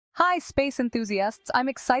Hi, space enthusiasts! I'm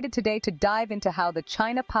excited today to dive into how the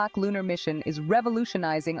China-Pak lunar mission is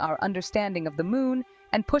revolutionizing our understanding of the moon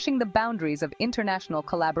and pushing the boundaries of international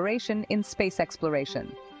collaboration in space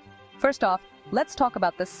exploration. First off, let's talk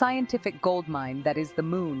about the scientific goldmine that is the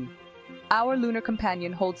moon. Our lunar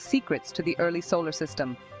companion holds secrets to the early solar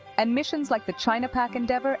system, and missions like the China-Pak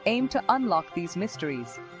endeavor aim to unlock these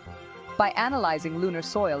mysteries. By analyzing lunar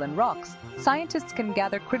soil and rocks, scientists can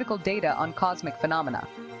gather critical data on cosmic phenomena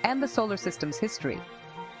and the solar system's history.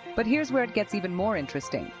 But here's where it gets even more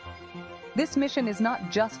interesting. This mission is not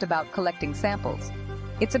just about collecting samples.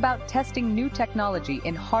 It's about testing new technology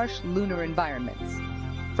in harsh lunar environments.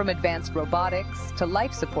 From advanced robotics to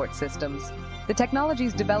life support systems, the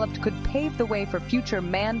technologies developed could pave the way for future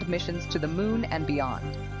manned missions to the moon and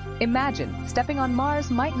beyond. Imagine, stepping on Mars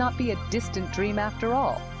might not be a distant dream after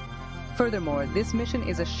all. Furthermore, this mission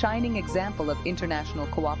is a shining example of international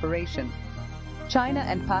cooperation. China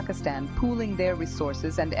and Pakistan pooling their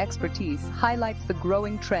resources and expertise highlights the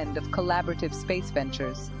growing trend of collaborative space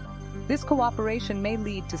ventures. This cooperation may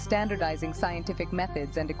lead to standardizing scientific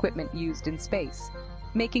methods and equipment used in space,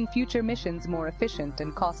 making future missions more efficient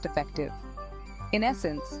and cost-effective. In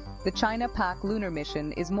essence, the China-Pak lunar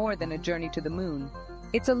mission is more than a journey to the moon.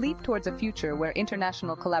 It's a leap towards a future where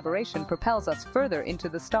international collaboration propels us further into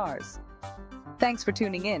the stars. Thanks for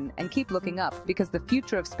tuning in, and keep looking up because the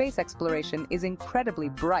future of space exploration is incredibly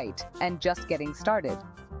bright and just getting started.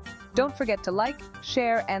 Don't forget to like,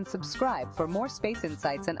 share, and subscribe for more space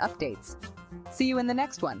insights and updates. See you in the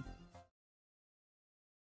next one.